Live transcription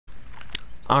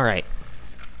Alright,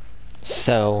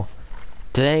 so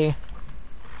today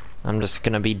I'm just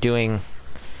gonna be doing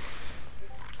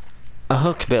a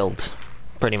hook build,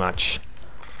 pretty much.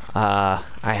 I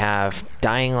have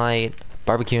Dying Light,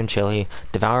 Barbecue and Chili,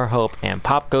 Devour Hope, and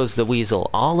Pop Goes the Weasel,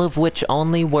 all of which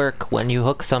only work when you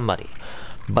hook somebody.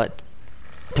 But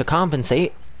to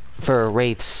compensate for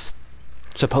Wraith's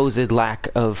supposed lack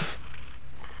of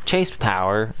chase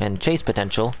power and chase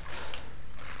potential,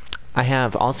 I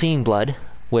have All-Seeing Blood,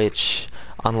 which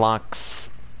unlocks...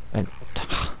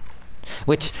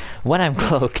 which, when I'm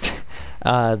cloaked,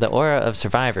 the aura of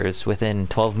survivors within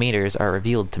 12 meters are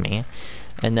revealed to me.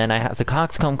 And then I have the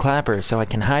Coxcomb Clapper, so I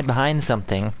can hide behind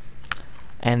something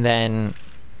and then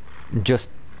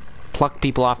just pluck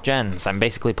people off gens. I'm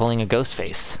basically pulling a ghost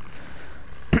face.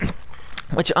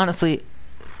 Which, honestly,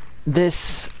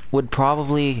 this would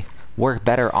probably work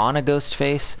better on a ghost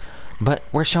face, but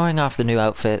we're showing off the new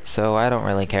outfit, so I don't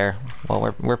really care.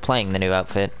 Well, we're playing the new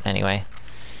outfit anyway,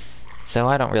 so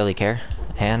I don't really care.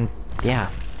 And yeah,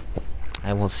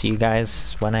 I will see you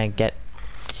guys when I get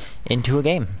into a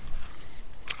game.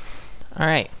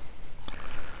 Alright,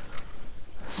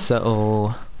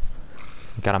 so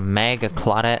got a Meg, a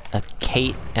Claudette, a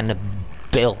Kate, and a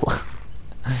Bill.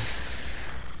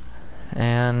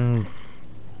 And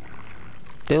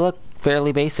they look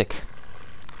fairly basic,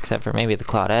 except for maybe the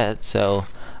Claudette, so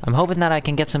I'm hoping that I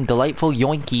can get some delightful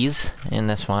yoinkies in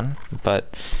this one,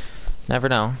 but never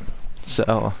know.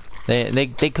 So, they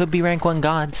could be rank 1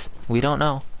 gods, we don't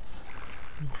know.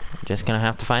 We're just gonna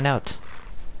have to find out,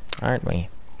 aren't we?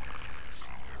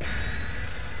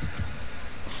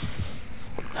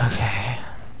 Okay.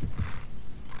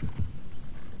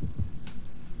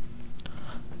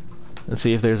 Let's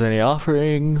see if there's any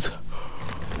offerings.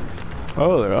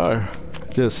 Oh, there are.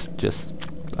 Just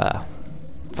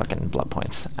fucking blood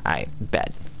points. I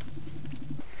bet.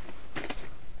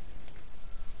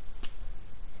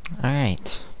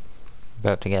 Alright.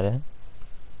 About to get it.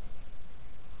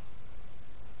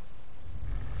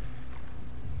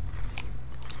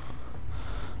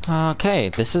 Okay,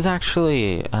 this is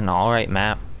actually an alright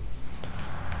map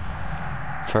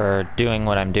for doing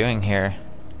what I'm doing here.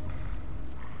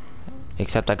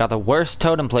 Except I got the worst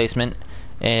totem placement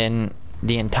in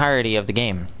the entirety of the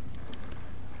game.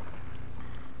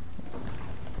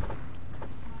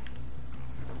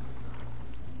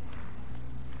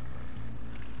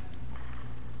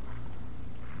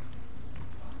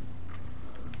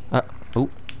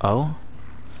 Oh,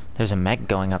 there's a Meg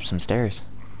going up some stairs.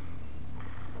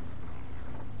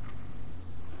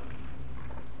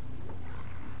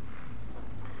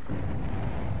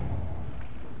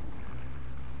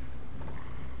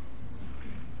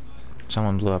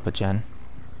 Someone blew up a gen.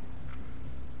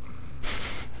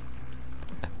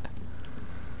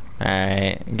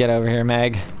 Alright, get over here,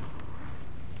 Meg.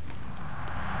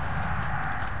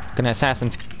 Gonna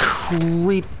Assassin's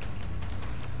Creep.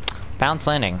 Bounce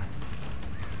landing.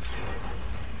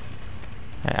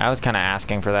 I was kind of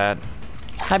asking for that.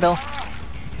 Hi, Bill.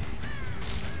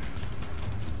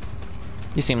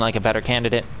 You seem like a better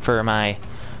candidate for my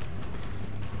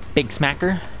big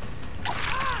smacker.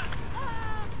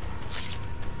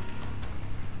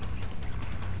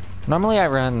 Normally I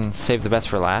run save the best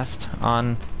for last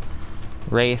on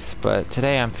Wraith, but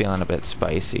today I'm feeling a bit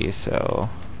spicy, so...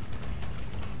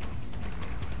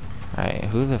 Alright,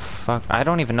 who the fuck? I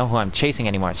don't even know who I'm chasing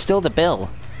anymore. It's still the Bill!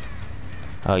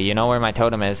 Oh, you know where my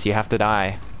totem is. You have to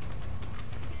die.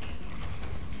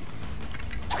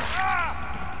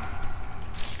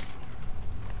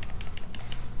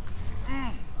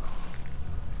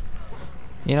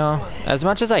 You know, as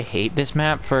much as I hate this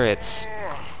map for its...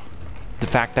 the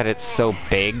fact that it's so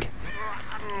big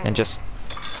and just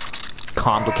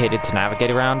complicated to navigate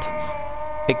around,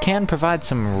 it can provide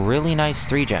some really nice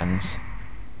 3-gens.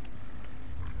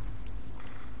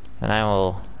 And I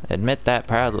will admit that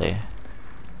proudly.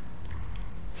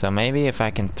 So maybe if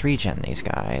I can 3-gen these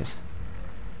guys.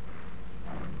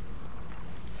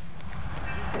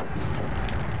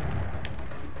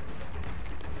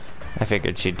 I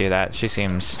figured she'd do that. She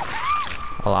seems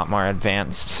a lot more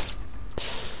advanced.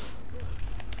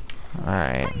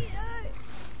 Alright.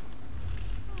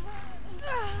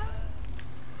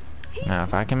 Now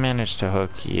if I can manage to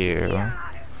hook you...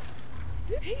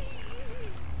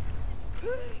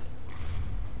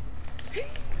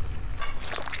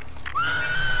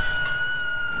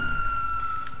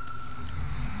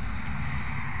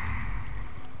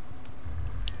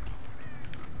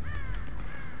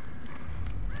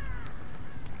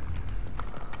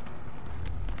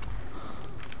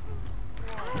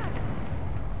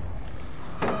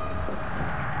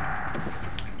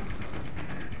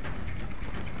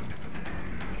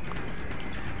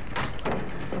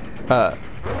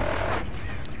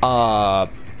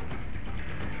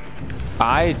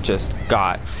 I just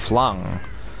got flung.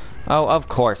 Oh, of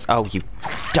course. Oh, you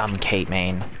dumb Kate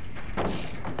Main.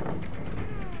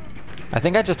 I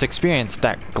think I just experienced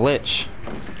that glitch.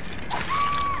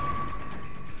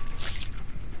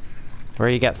 Where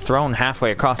you get thrown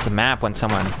halfway across the map when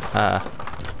someone,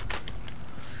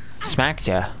 smacks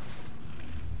you.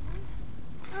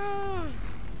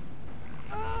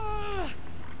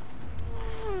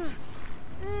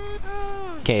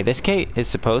 Okay, this Kate is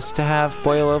supposed to have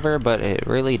boil over, but it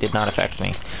really did not affect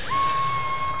me.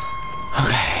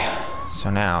 Okay, so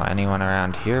now, anyone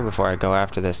around here before I go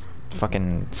after this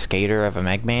fucking skater of a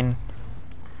Megmain?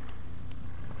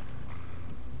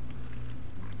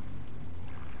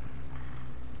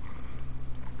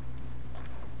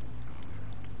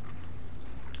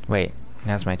 Wait,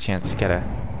 now's my chance to get a...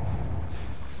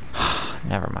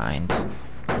 Never mind.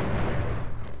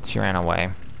 She ran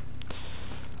away.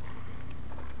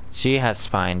 She has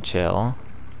spine chill.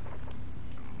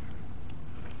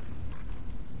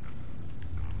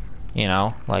 You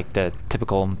know, like the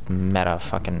typical meta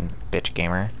fucking bitch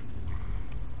gamer.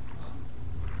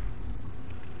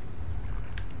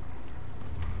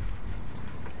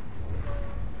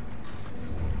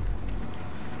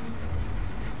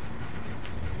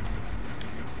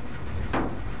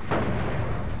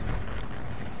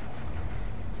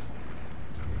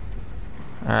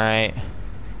 Alright.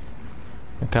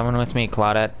 You're coming with me,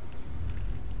 Claudette.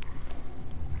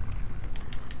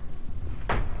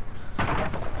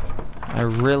 I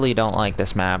really don't like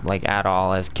this map, like, at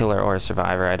all. As killer or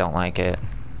survivor, I don't like it.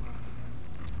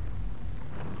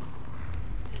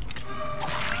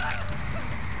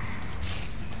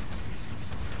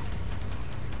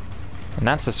 And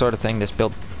that's the sort of thing this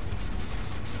build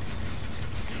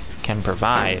can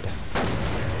provide.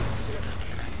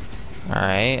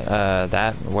 Alright,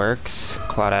 that works,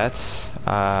 Claudette.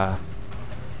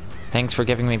 Thanks for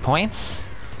giving me points?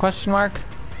 Question mark?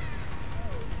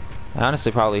 I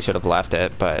honestly probably should have left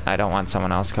it, but I don't want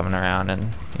someone else coming around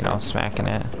and, you know, smacking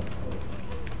it.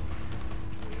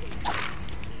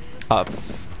 Up.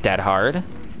 Dead hard.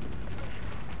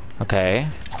 Okay.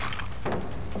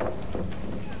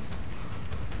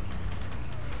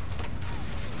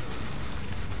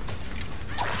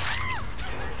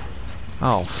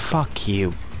 Oh, fuck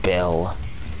you, Bill.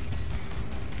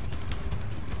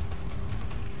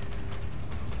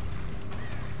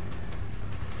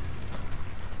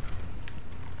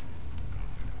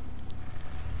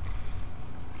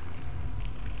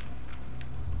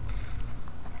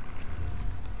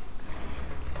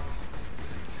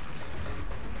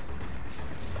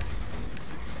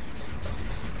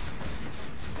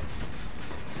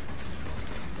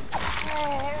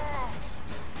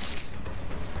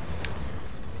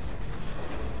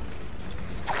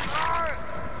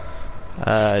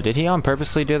 Did he on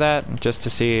purposely do that? Just to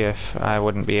see if I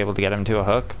wouldn't be able to get him to a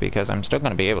hook? Because I'm still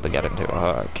going to be able to get him to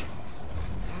a hook.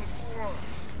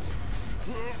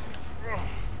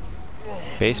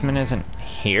 Basement isn't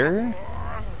here?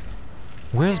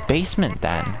 Where's basement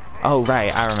then? Oh,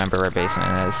 right. I remember where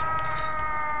basement is.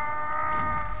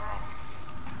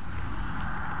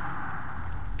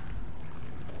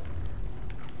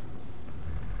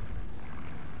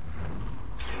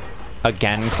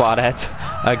 Again, Claudette?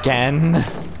 Again?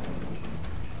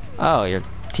 Oh, you're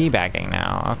teabagging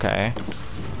now. Okay.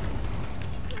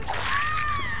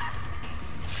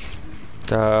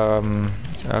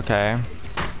 Okay.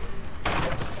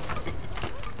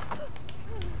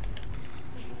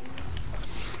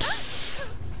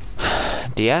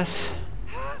 DS?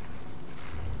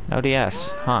 No DS.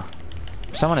 Huh.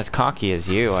 If someone as cocky as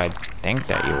you, I'd think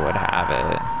that you would have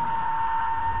it.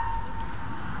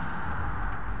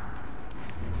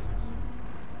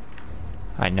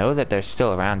 I know that they're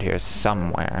still around here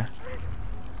somewhere.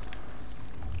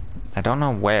 I don't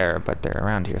know where, but they're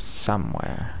around here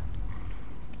somewhere.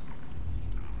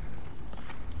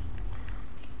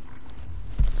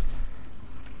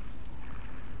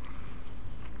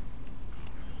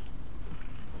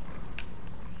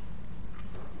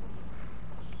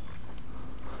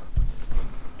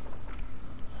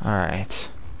 All right.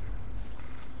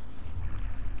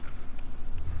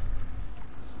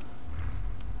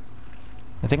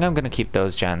 I think I'm gonna keep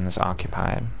those gens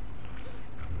occupied.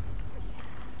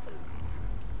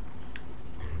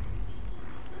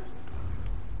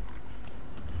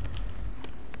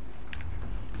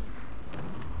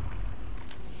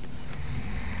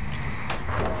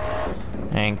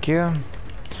 Thank you.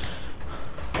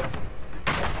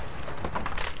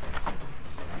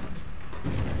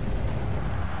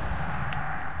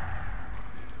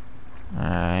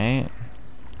 Alright.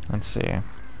 Let's see.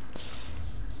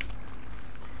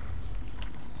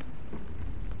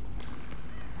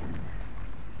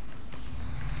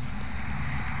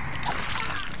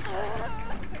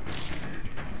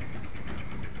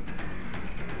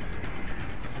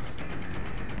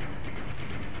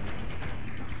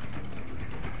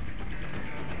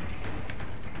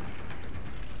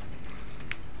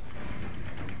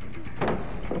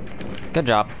 Good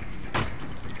job.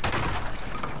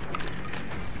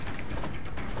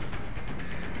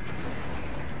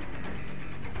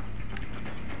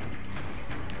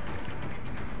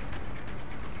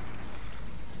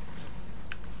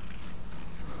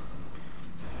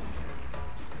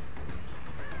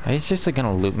 Are you seriously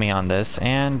gonna loop me on this?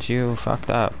 And you fucked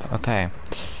up. Okay.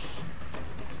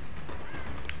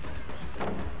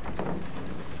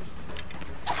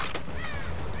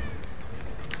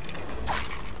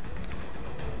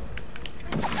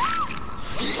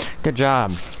 Good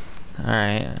job.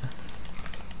 Alright.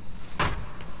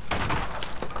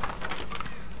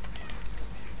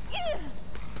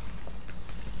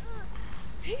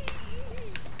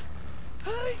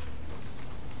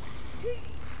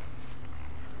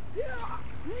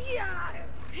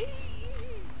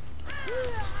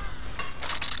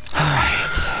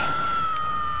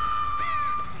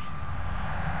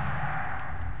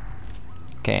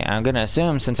 Okay, I'm gonna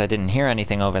assume, since I didn't hear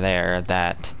anything over there,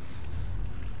 that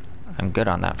I'm good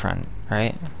on that front,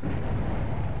 right?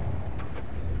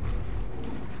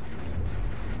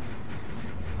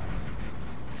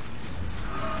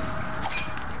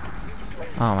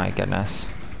 Oh my goodness.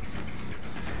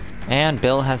 And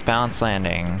Bill has balanced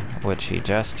landing, which he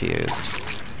just used.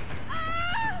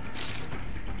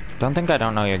 Don't think I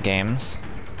don't know your games.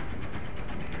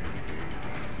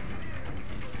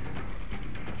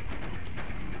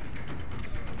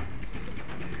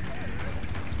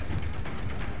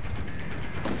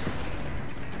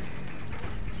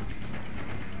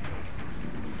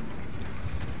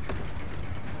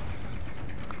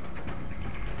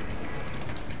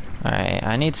 Alright,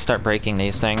 I need to start breaking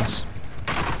these things.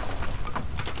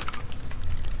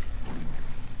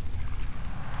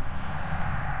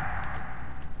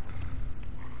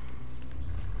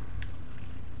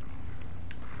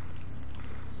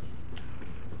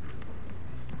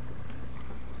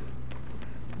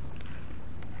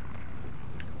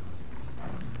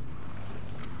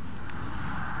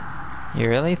 You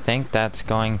really think that's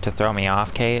going to throw me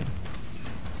off, Kate?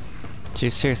 Do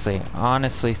you seriously,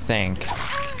 honestly think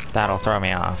that'll throw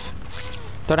me off?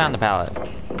 Throw down the pallet.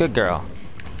 Good girl.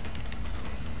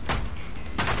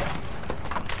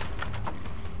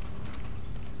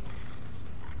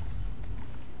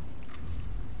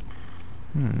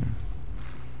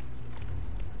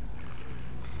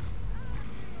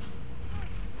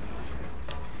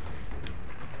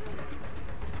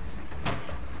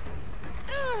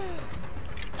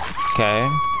 Okay.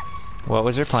 What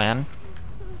was your plan?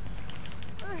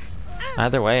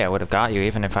 Either way, I would have got you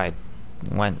even if I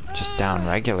went just down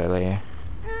regularly.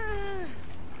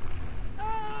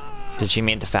 Did she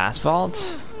mean to fast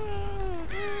vault?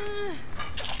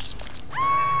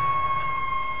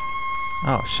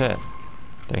 Oh shit.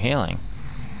 They're healing.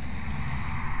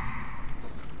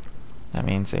 That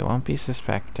means they won't be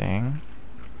suspecting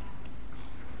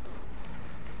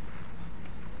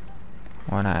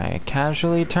when I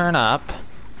casually turn up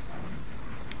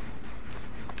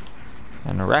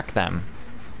and wreck them.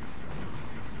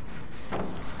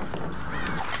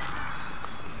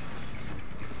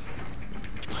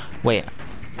 Wait,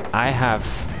 I have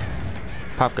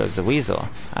Pop Goes the Weasel.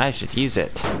 I should use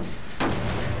it.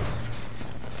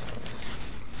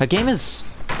 The game is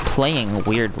playing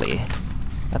weirdly.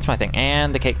 That's my thing.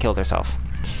 And the cake killed herself.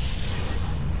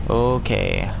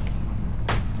 Okay.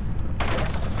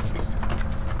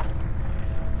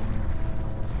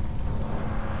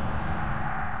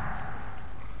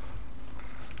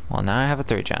 Well, now I have a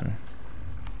 3-gen.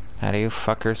 How do you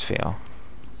fuckers feel?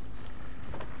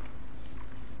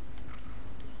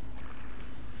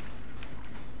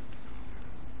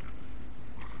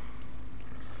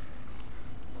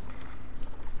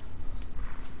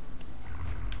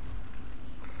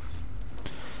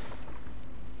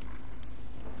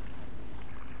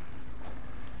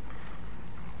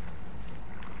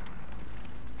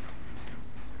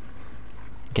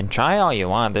 You can try all you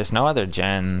want. There's no other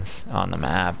gens on the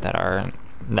map that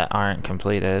aren't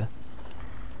completed.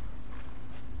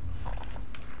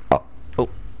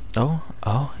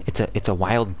 Oh, it's a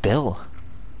wild bill.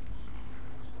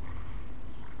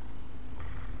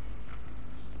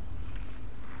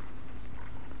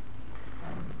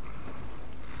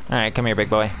 Alright, come here, big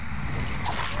boy.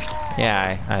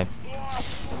 Yeah, I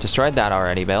destroyed that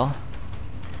already, Bill.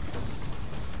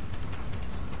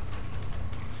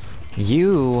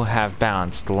 You have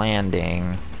bounced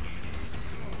landing.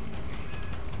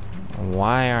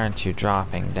 Why aren't you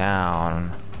dropping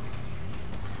down?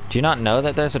 Do you not know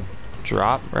that there's a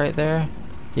drop right there?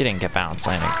 You didn't get bounced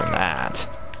landing from that.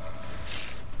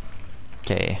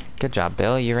 Okay, good job,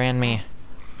 Bill. You ran me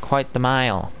quite the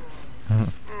mile.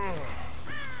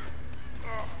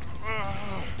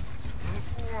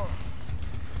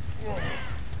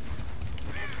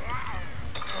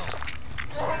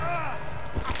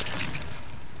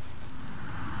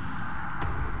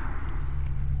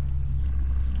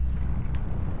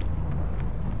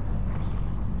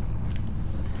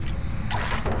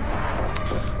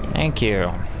 Thank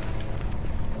you.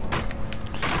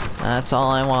 That's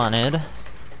all I wanted.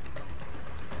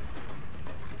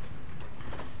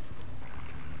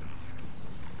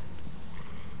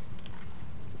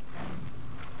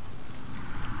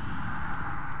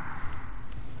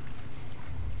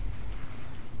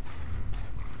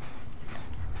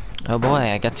 Oh boy,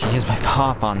 I get to use my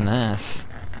pop on this.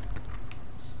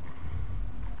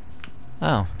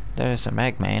 Oh, there's a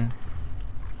mag main.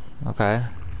 Okay.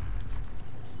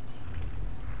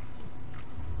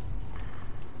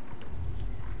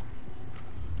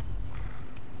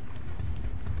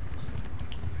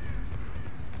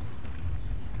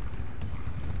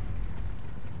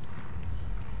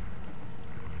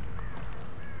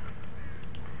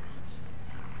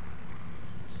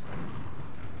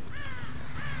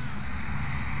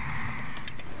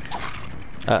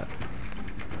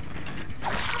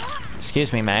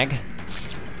 Excuse me, Mag.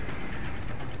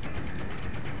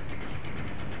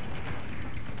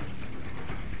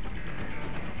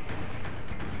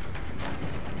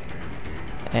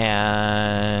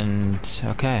 And...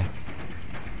 okay.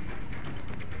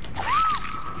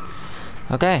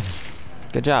 Okay.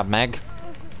 Good job, Meg.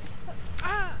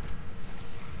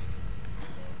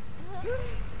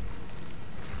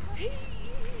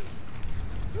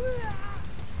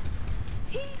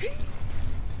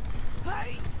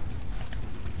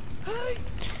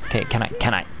 Okay,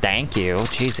 can I thank you?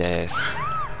 Jesus.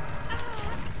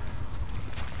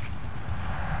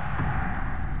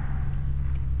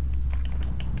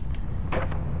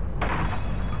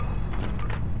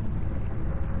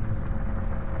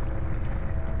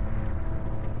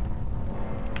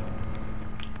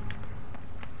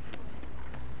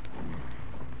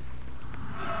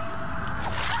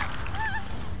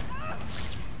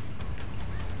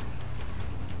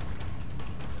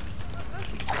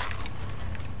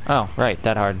 Oh, right,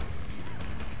 that hard.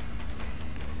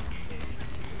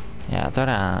 Yeah, throw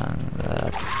down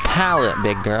the pallet,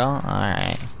 big girl.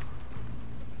 Alright.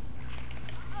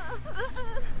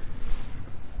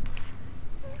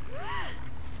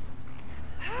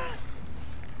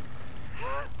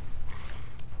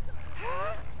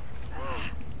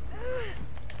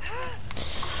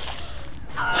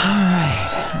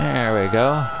 Alright, there we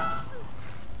go.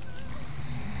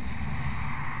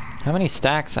 How many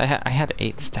stacks? I had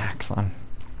 8 stacks on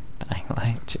Dying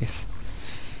Light, jeez.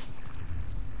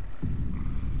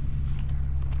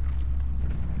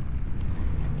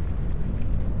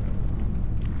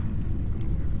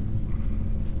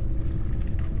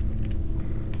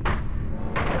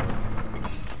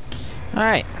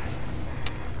 Alright.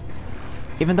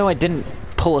 Even though I didn't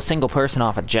pull a single person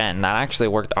off a gen, that actually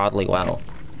worked oddly well.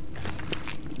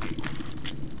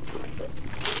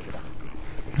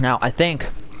 Now, I think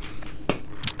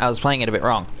I was playing it a bit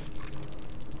wrong.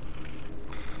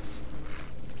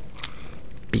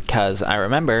 Because I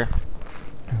remember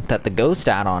that the ghost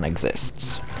add-on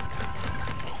exists.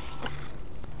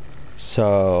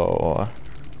 So,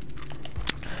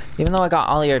 even though I got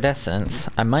all iridescence,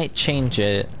 I might change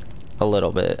it a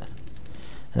little bit.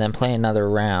 And then play another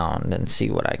round and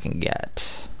see what I can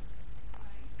get.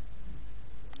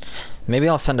 Maybe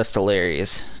I'll send us to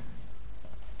Larry's.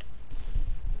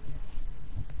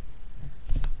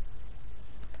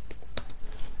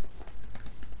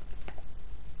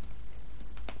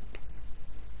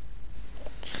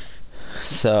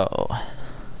 So,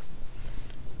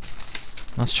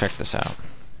 let's check this out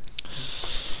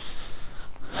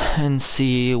and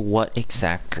see what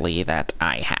exactly that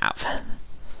I have.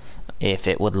 If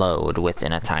it would load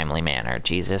within a timely manner.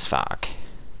 Jesus fuck.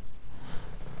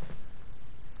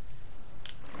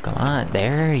 Come on,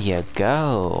 there you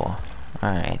go.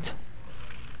 Alright.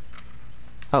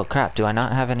 Oh crap, do I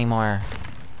not have any more?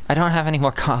 I don't have any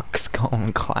more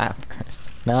coxcomb clappers.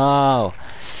 No!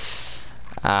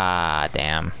 Ah,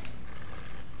 damn.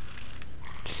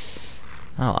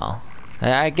 Oh well.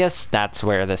 I guess that's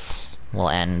where this will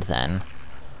end then.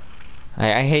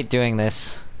 I hate doing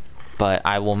this, but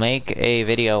I will make a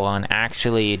video on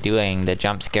actually doing the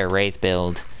Jumpscare Wraith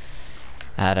build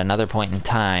at another point in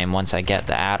time once I get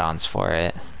the add-ons for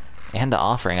it. And the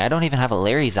offering. I don't even have a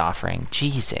Larry's offering.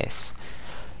 Jesus.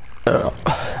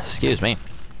 Excuse me.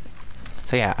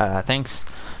 So yeah, thanks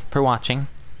for watching.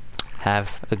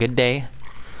 Have a good day.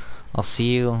 I'll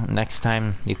see you next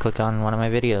time you click on one of my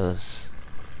videos.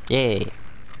 Yay.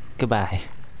 Goodbye.